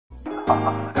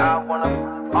I wanna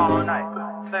all night.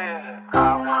 Say it.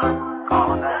 I wanna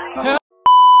all night.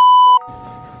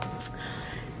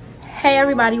 Hey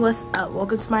everybody, what's up?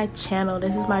 Welcome to my channel.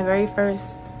 This is my very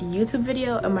first YouTube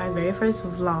video and my very first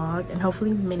vlog, and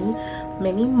hopefully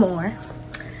many more.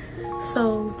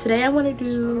 So today I want to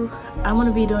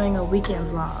be doing a weekend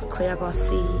vlog, so y'all gonna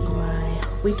see my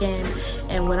weekend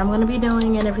and what I'm gonna be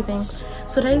doing and everything.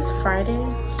 So today's Friday.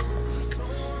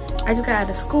 I just got out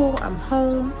of school, I'm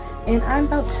home, and I'm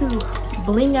about to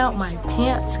bling out my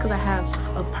pants because I have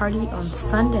a party on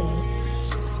Sunday,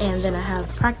 and then I have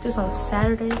practice on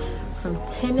Saturday from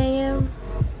 10 a.m.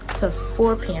 to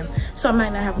 4 p.m. so I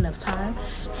might not have enough time,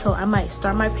 so I might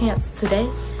start my pants today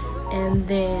and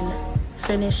then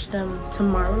finish them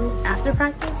tomorrow after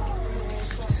practice.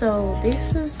 So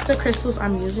this is the crystals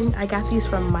I'm using. I got these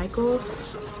from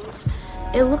Michaels.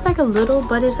 It looked like a little,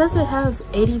 but it says it has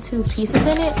 82 pieces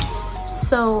in it,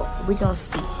 so we're gonna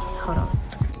see. Hold on.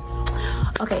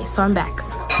 Okay, so I'm back.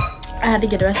 I had to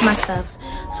get the rest of my stuff.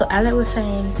 So as I was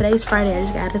saying, today's Friday. I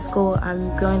just got out of school.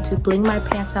 I'm going to bling my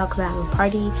pants out because I have a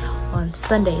party on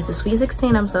Sunday. It's a Sweet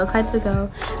 16. I'm so excited to go.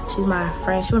 She's my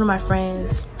friend. She's one of my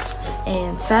friends.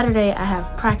 And Saturday I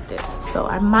have practice, so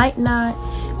I might not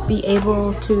be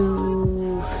able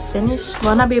to finish.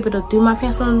 Well, not be able to do my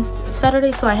pants on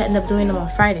Saturday, so I end up doing them on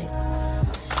Friday.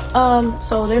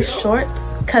 So they're shorts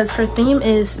because her theme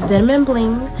is denim and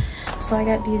bling. So I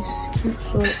got these cute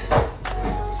shorts,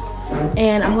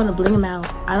 and I'm gonna bling them out.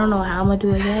 I don't know how I'm gonna do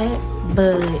it yet,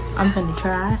 but I'm gonna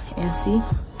try and see.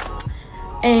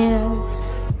 And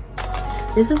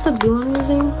this is the glue I'm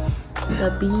using, the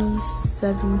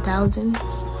B7000,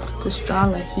 the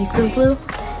strong adhesive glue.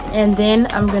 And then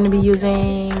I'm gonna be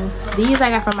using these.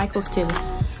 I got from Michaels too.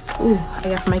 I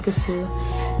got from Michaels too.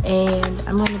 And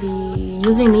I'm gonna be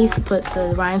using these to put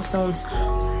the rhinestones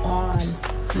on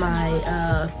my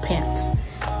pants.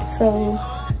 So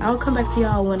I'll come back to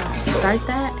y'all when I start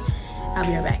that. I'll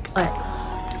be right back. All right.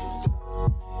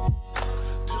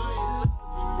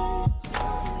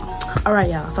 All right,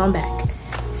 y'all. So I'm back.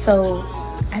 So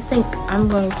I think I'm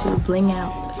going to bling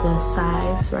out the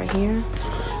sides right here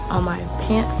on my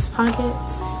pants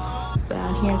pockets,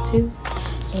 down here too,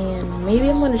 and maybe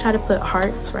I'm going to try to put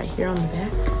hearts right here on the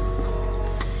back.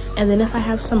 And then if I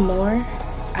have some more,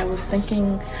 I was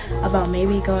thinking about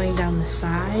maybe going down the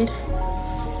side.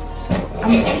 So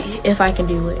I'm gonna see if I can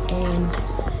do it, and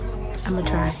I'm gonna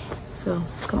try. So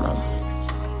come on.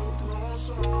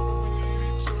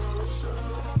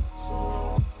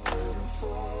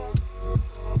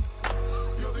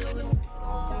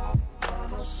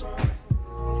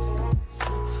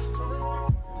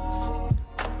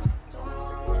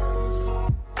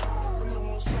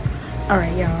 All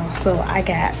right, y'all, so I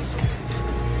got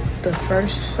the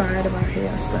first side of my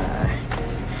pants done,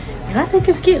 and I think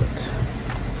it's cute.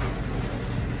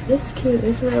 It's cute.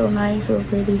 It's real nice, real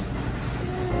pretty.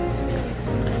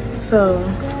 So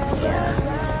yeah,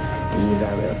 these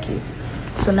are real cute.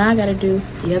 So now I gotta do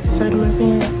the other side of my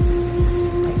pants,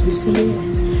 like you see it.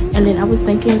 And then I was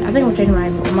thinking, I think I'm changing my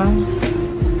mind.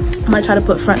 I might try to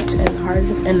put front and hearts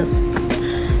in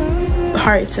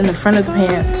the front of the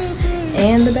pants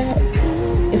and the back,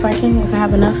 if I can, if I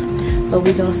have enough. But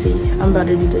we gonna see. I'm about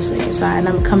to do this second side, and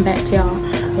I'm gonna come back to y'all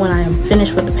when I am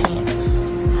finished with the pants.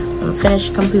 I'm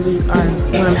finished completely, or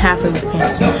when I'm halfway with the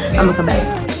pants. I'm gonna come back.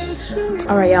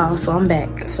 All right, y'all, so I'm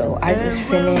back. So I just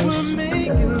finished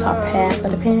the top half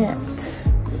of the pants.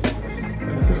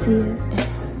 You see it?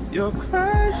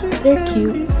 They're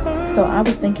cute. So I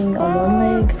was thinking on one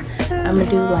leg, I'm gonna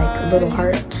do like little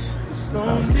hearts.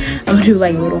 I'm gonna do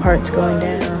like little hearts going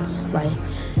down. Like,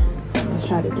 let's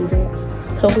try to do that.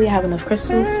 Hopefully I have enough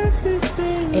crystals, and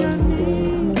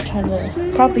then I'm gonna try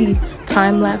to probably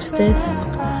time lapse this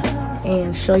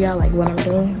and show y'all like what I'm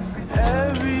doing,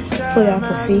 so y'all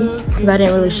can see, because I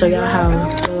didn't really show y'all how I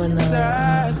was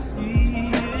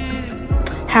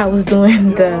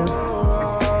doing the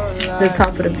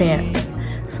top of the pants.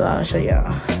 So I'll show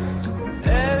y'all.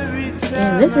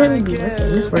 And this really be working.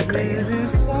 This work right here.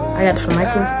 I got it from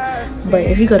Michaels, but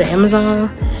if you go to Amazon,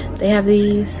 they have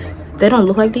these. They don't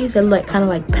look like these. They look like kind of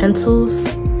like pencils.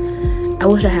 I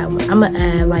wish I had one. I'm gonna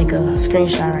add like a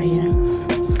screenshot right here,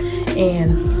 and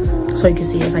so you can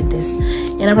see it's like this.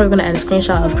 And I'm probably gonna add a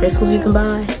screenshot of crystals you can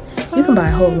buy. You can buy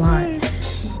a whole lot.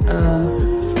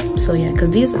 So yeah, because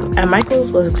these at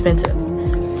Michaels was expensive.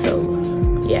 So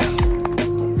yeah.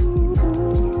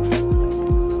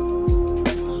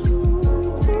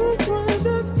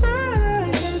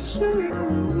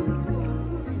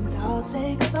 I'll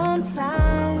take some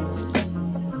time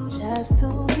just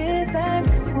to get back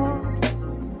for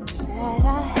that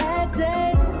I had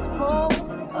days full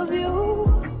of you.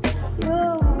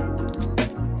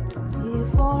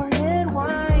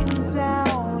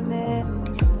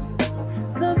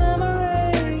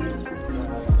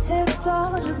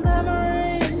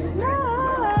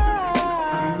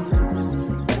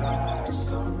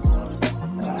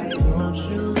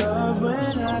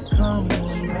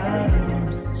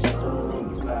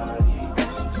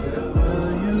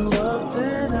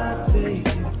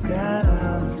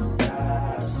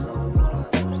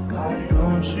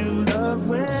 Don't you love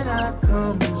when I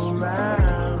come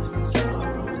around?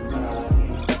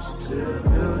 Somebody to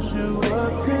build you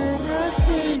up in a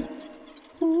tree.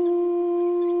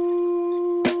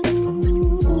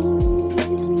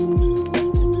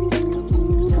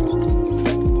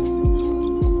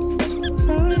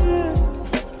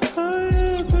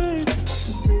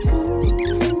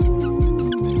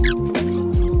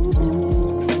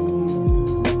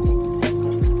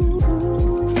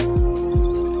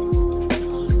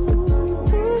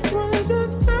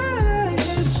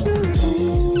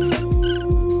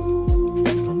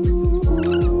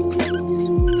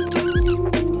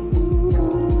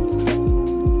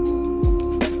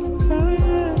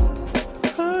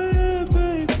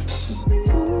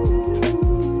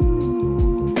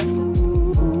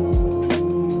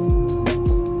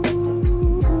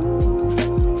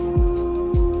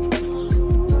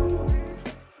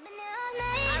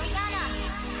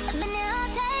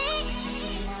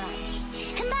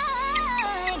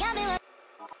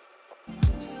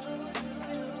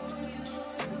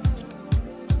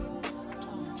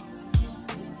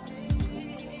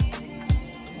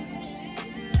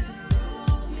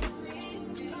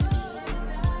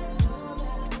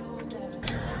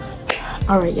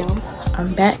 Alright, y'all,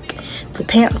 I'm back. The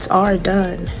pants are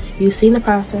done. You've seen the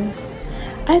process.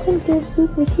 I think they're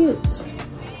super cute.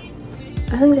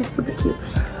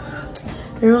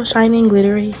 They're all shiny and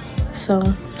glittery. So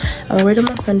I'm gonna wear them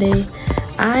on Sunday.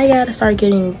 I gotta start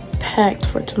getting packed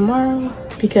for tomorrow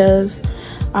because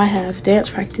I have dance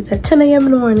practice at 10 a.m.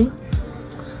 in the morning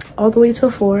all the way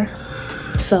till 4.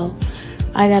 So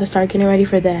I gotta start getting ready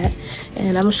for that.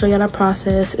 And I'm gonna show y'all the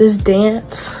process. It's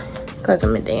dance because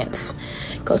I'm in dance.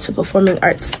 Go to performing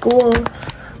arts school.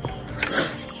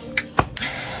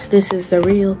 This is the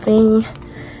real thing.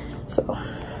 So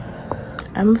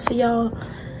I'm gonna see y'all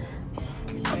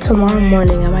tomorrow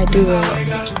morning. I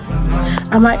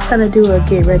might kind of do a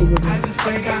get ready with me.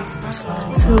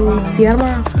 So see y'all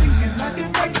tomorrow.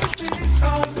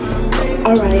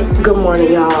 All right, good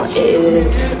morning, y'all. It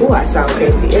is, oh, I sound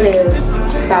crazy. It is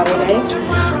Saturday,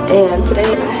 and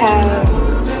today I have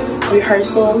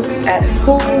rehearsals at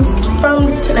school from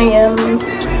 10 a.m.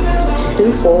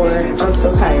 to 4. I'm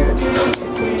so tired.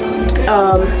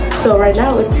 So right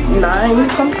now it's 9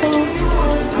 something,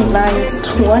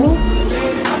 9:20,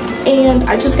 and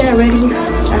I just got ready.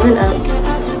 I've been up,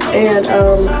 and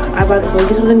I'm about to go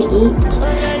get something to eat,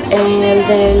 and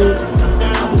then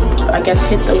I guess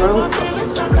hit the road.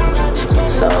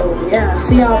 So yeah,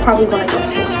 see y'all probably when I get to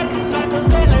school.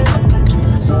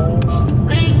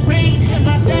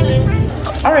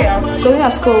 Alright, y'all, so we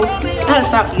got school. I had to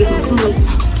stop to get some food.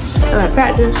 I had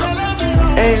practice,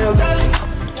 and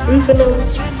we finna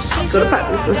go to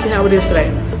practice. Let's see how it is today.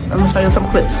 I'm gonna show you some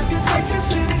clips.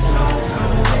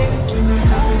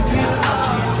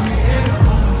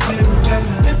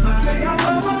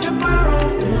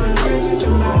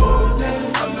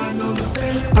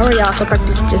 Alright, y'all, so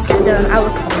practice just got done. I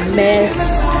look a mess.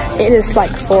 It is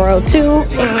like 4:02,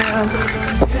 and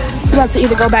I'm about to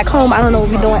either go back home. I don't know what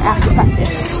we're doing after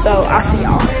practice, so I'll see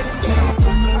y'all.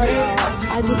 Alright, y'all,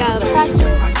 I just got out of practice.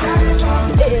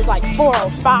 It is like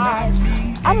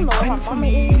 4:05. I don't know what my mama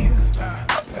is.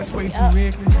 It looks like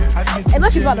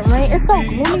it's about to rain. It's so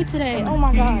gloomy today. Oh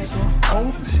my god.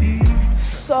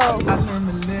 So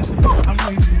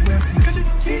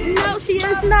no, she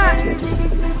is not.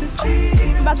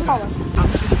 I'm about to call her.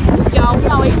 Y'all, we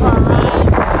gotta wait for a ride.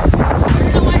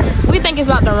 We think it's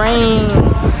about to rain.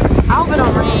 I hope it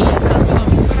don't rain because we're gonna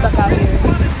be stuck out here.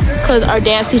 Because our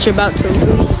dance teacher about to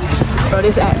leave. Bro,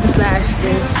 this last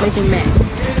year making me mad.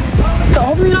 So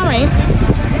hopefully it don't rain.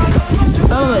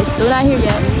 Oh, it's still not here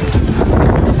yet.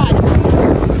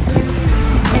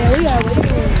 And we are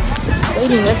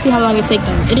waiting. Let's see how long it takes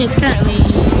them. It is currently.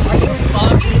 Are you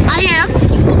vlogging? I am.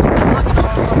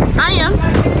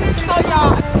 So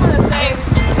y'all, I just want to say,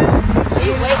 we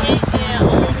waiting and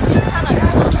she's kind of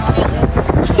bullshit.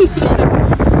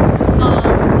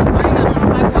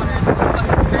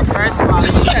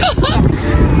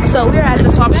 So we're at the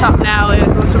swap shop now and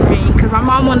going to rain because my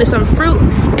mom wanted some fruit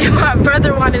and my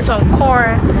brother wanted some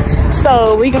corn.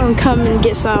 So we're gonna come and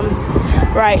get some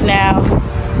right now.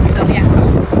 So yeah.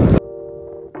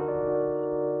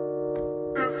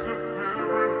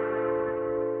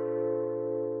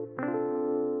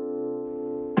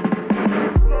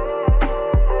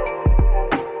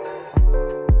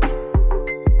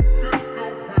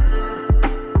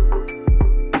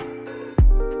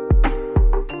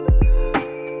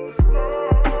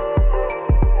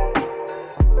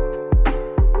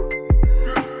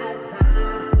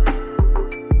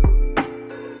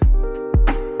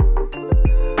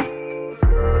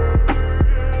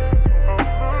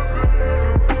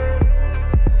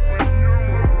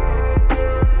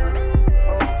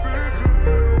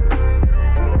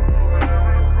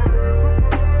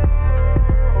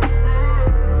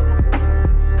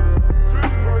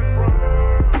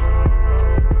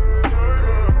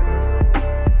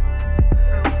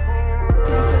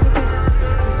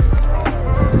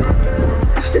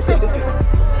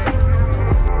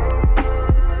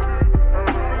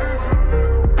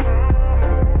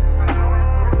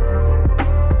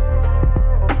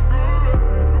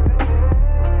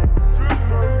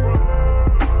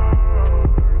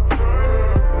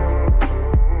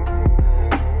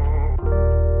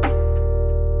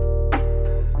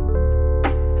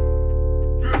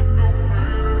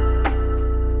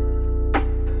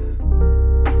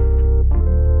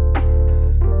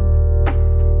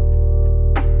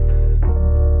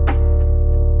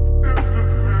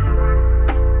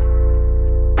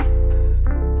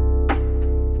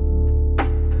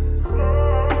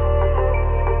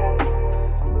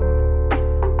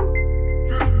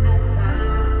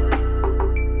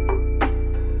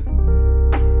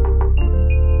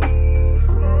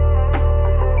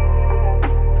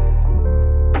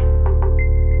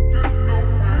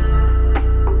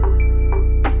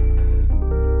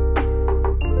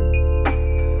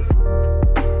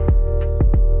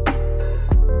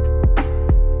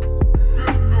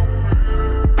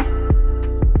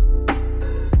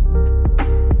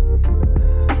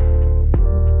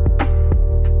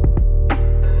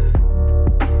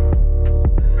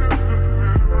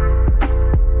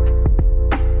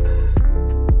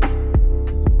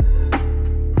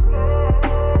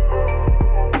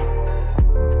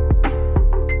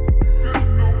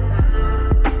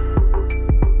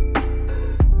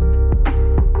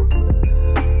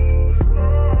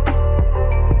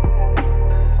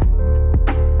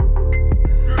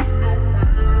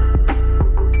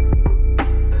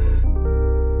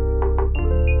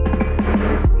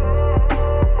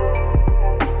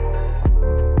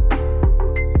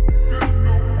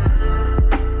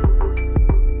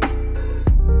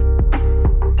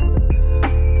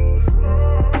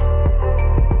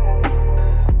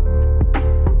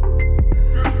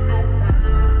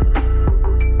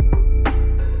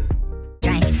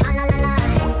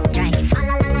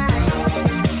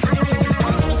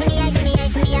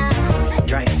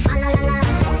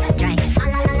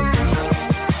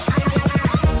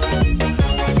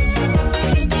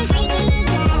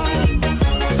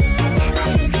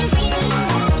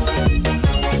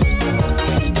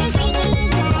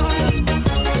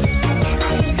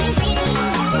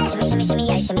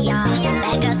 shimmy ya.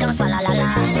 Bad girls gon' swallow la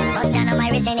la. Bust down on my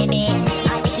wrist in it, bitch.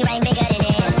 I think you ain't bigger than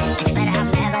this. Better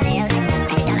have Beverly Hills. I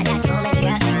can tell I got too many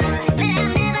girls. Better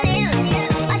have Beverly Hills.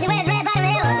 All she wears red bottom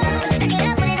heels. Push it, back it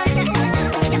up, put it on the top.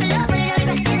 Push it, drop it low, put it on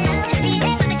the ground. DJ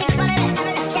pop it, she gon' swallow that.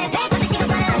 Champagne pop it, she gon'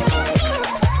 swallow that.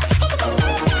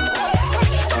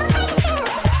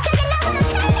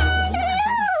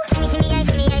 Shimmy, shimmy, yeah,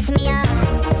 shimmy, yeah, shimmy, yeah.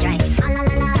 Drink, swallow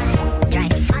la la.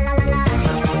 Drink, swallow la la.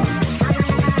 Swallow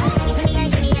la la. Shimmy, yeah,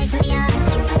 shimmy, yeah, shimmy, yeah.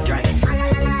 Drink, swallow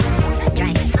la la.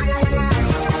 Drink, swallow la la.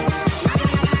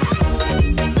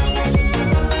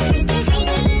 Freaky,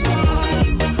 freaky, yeah. Freaky, freaky, yeah.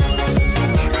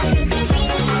 Freaky,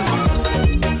 freaky,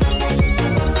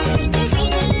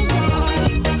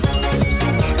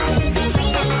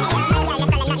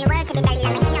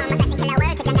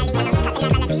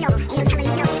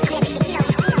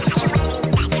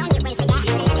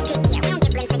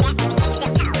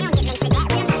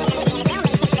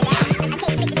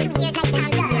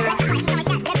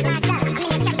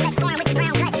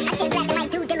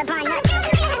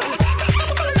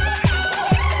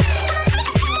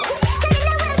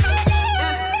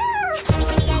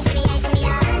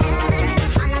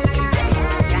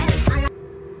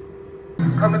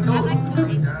 Coming through.